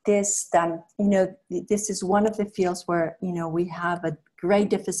 this is one of the fields where, we have a great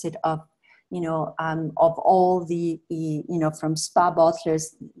deficit of of all the, from spa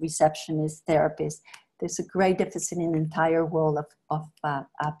butlers, receptionists, therapists. There's a great deficit in the entire world of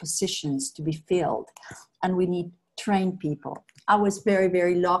positions to be filled, and we need trained people. I was very,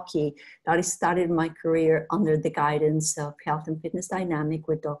 very lucky that I started my career under the guidance of Health and Fitness Dynamic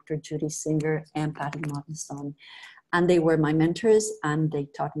with Dr. Judy Singer and Patty Mortenson. And they were my mentors, and they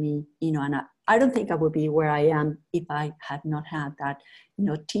taught me, and I don't think I would be where I am if I had not had that,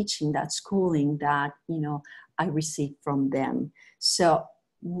 teaching, that schooling that, I received from them. So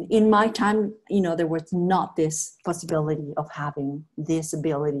in my time, there was not this possibility of having this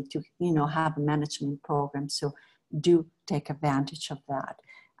ability to, have a management program. So do take advantage of that.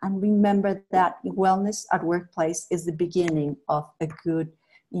 And remember that wellness at workplace is the beginning of a good,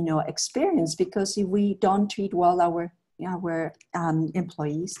 experience, because if we don't treat well our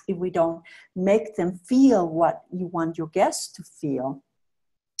employees, if we don't make them feel what you want your guests to feel,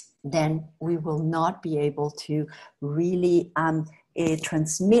 then we will not be able to really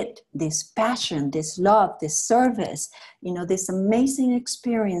transmit this passion, this love, this service, this amazing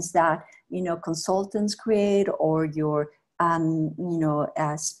experience that, consultants create or your,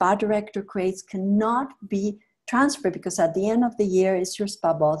 spa director creates cannot be transferred, because at the end of the year, it's your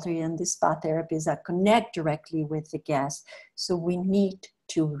spa butler and the spa therapists that connect directly with the guests. So we need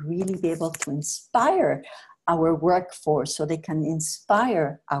to really be able to inspire our workforce so they can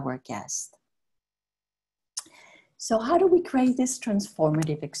inspire our guests. So how do we create this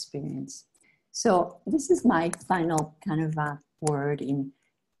transformative experience? So this is my final kind of word in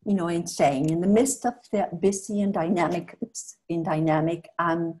saying, in the midst of the busy and dynamic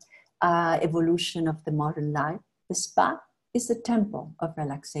evolution of the modern life, the spa is a temple of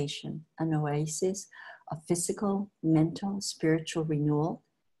relaxation, an oasis of physical, mental, spiritual renewal,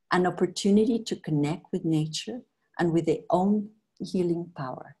 an opportunity to connect with nature and with their own healing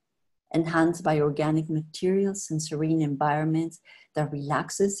power, enhanced by organic materials and serene environments that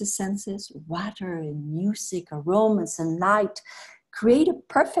relaxes the senses. Water and music, aromas and light create a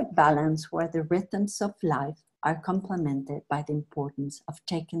perfect balance where the rhythms of life are complemented by the importance of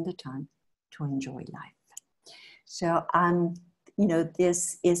taking the time to enjoy life. So,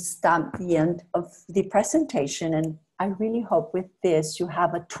 this is the end of the presentation, and I really hope with this you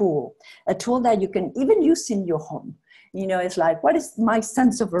have a tool that you can even use in your home. It's like, what is my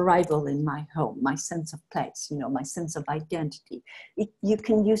sense of arrival in my home, my sense of place, my sense of identity. You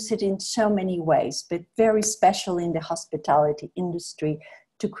can use it in so many ways, but very special in the hospitality industry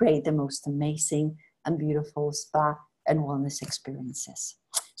to create the most amazing and beautiful spa and wellness experiences.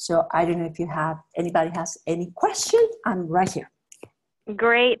 So I don't know if anybody has any questions. I'm right here.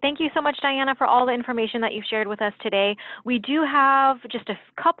 Great. Thank you so much, Diana, for all the information that you've shared with us today. We do have just a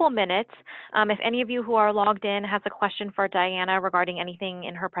couple minutes. If any of you who are logged in has a question for Diana regarding anything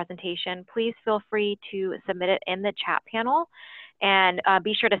in her presentation, please feel free to submit it in the chat panel, and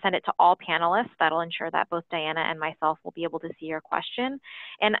be sure to send it to all panelists. That'll ensure that both Diana and myself will be able to see your question.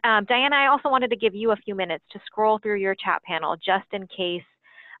 And Diana, I also wanted to give you a few minutes to scroll through your chat panel just in case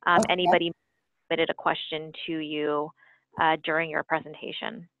anybody submitted a question to you during your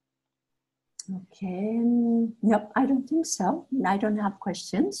presentation. Okay. Nope, I don't think so. I don't have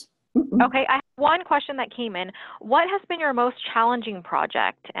questions. Okay, I have one question that came in. What has been your most challenging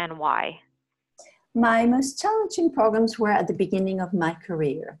project and why? My most challenging programs were at the beginning of my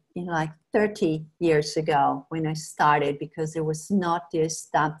career, like 30 years ago when I started, because there was not this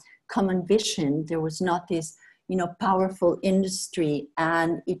common vision. There was not this powerful industry.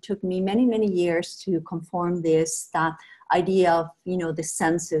 And it took me many, many years to conform this idea of, the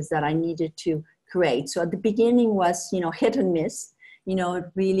senses that I needed to create. So at the beginning was, hit and miss,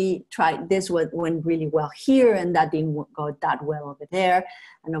 really tried, this went really well here and that didn't go that well over there.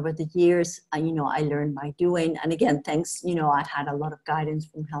 And over the years, I learned by doing. And again, thanks, I had a lot of guidance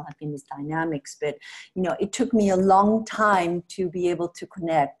from Health and Fitness Dynamics, but, it took me a long time to be able to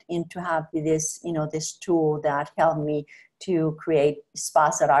connect and to have this, this tool that helped me to create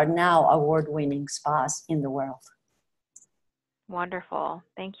spas that are now award-winning spas in the world. Wonderful.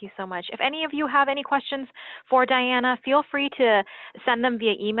 Thank you so much. If any of you have any questions for Diana, feel free to send them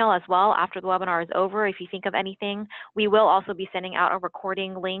via email as well after the webinar is over. If you think of anything, we will also be sending out a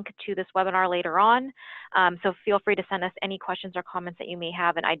recording link to this webinar later on. So feel free to send us any questions or comments that you may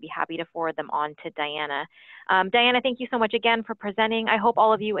have, and I'd be happy to forward them on to Diana. Diana, thank you so much again for presenting. I hope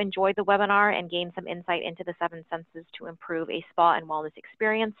all of you enjoyed the webinar and gained some insight into the 7 senses to improve a spa and wellness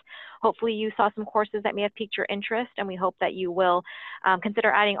experience. Hopefully you saw some courses that may have piqued your interest, and we hope that you will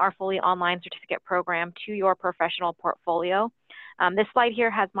consider adding our fully online certificate program to your professional portfolio. This slide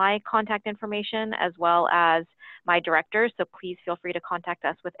here has my contact information as well as my directors, so please feel free to contact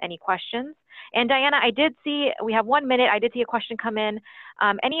us with any questions. And Diana, I did see, we have 1 minute, I did see a question come in.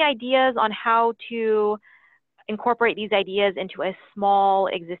 Any ideas on how to incorporate these ideas into a small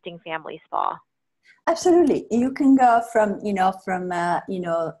existing family spa? Absolutely. You can go from,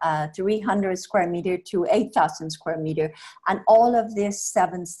 300 square meter to 8,000 square meter. And all of these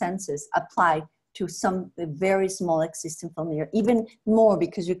 7 senses apply to some very small existing family, or even more,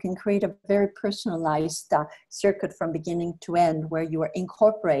 because you can create a very personalized circuit from beginning to end, where you are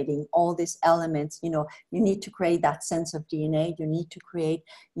incorporating all these elements. You need to create that sense of DNA. You need to create,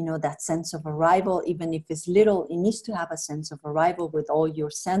 that sense of arrival. Even if it's little, it needs to have a sense of arrival with all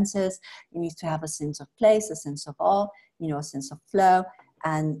your senses. You need to have a sense of place, a sense of awe, a sense of flow,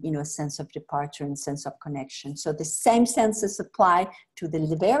 and a sense of departure and sense of connection. So the same senses apply to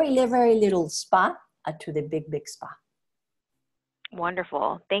the very, very little spa to the big, big spa.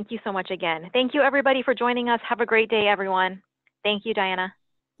 Wonderful. Thank you so much again. Thank you, everybody, for joining us. Have a great day, everyone. Thank you, Diana.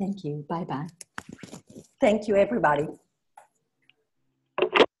 Thank you. Bye-bye. Thank you, everybody.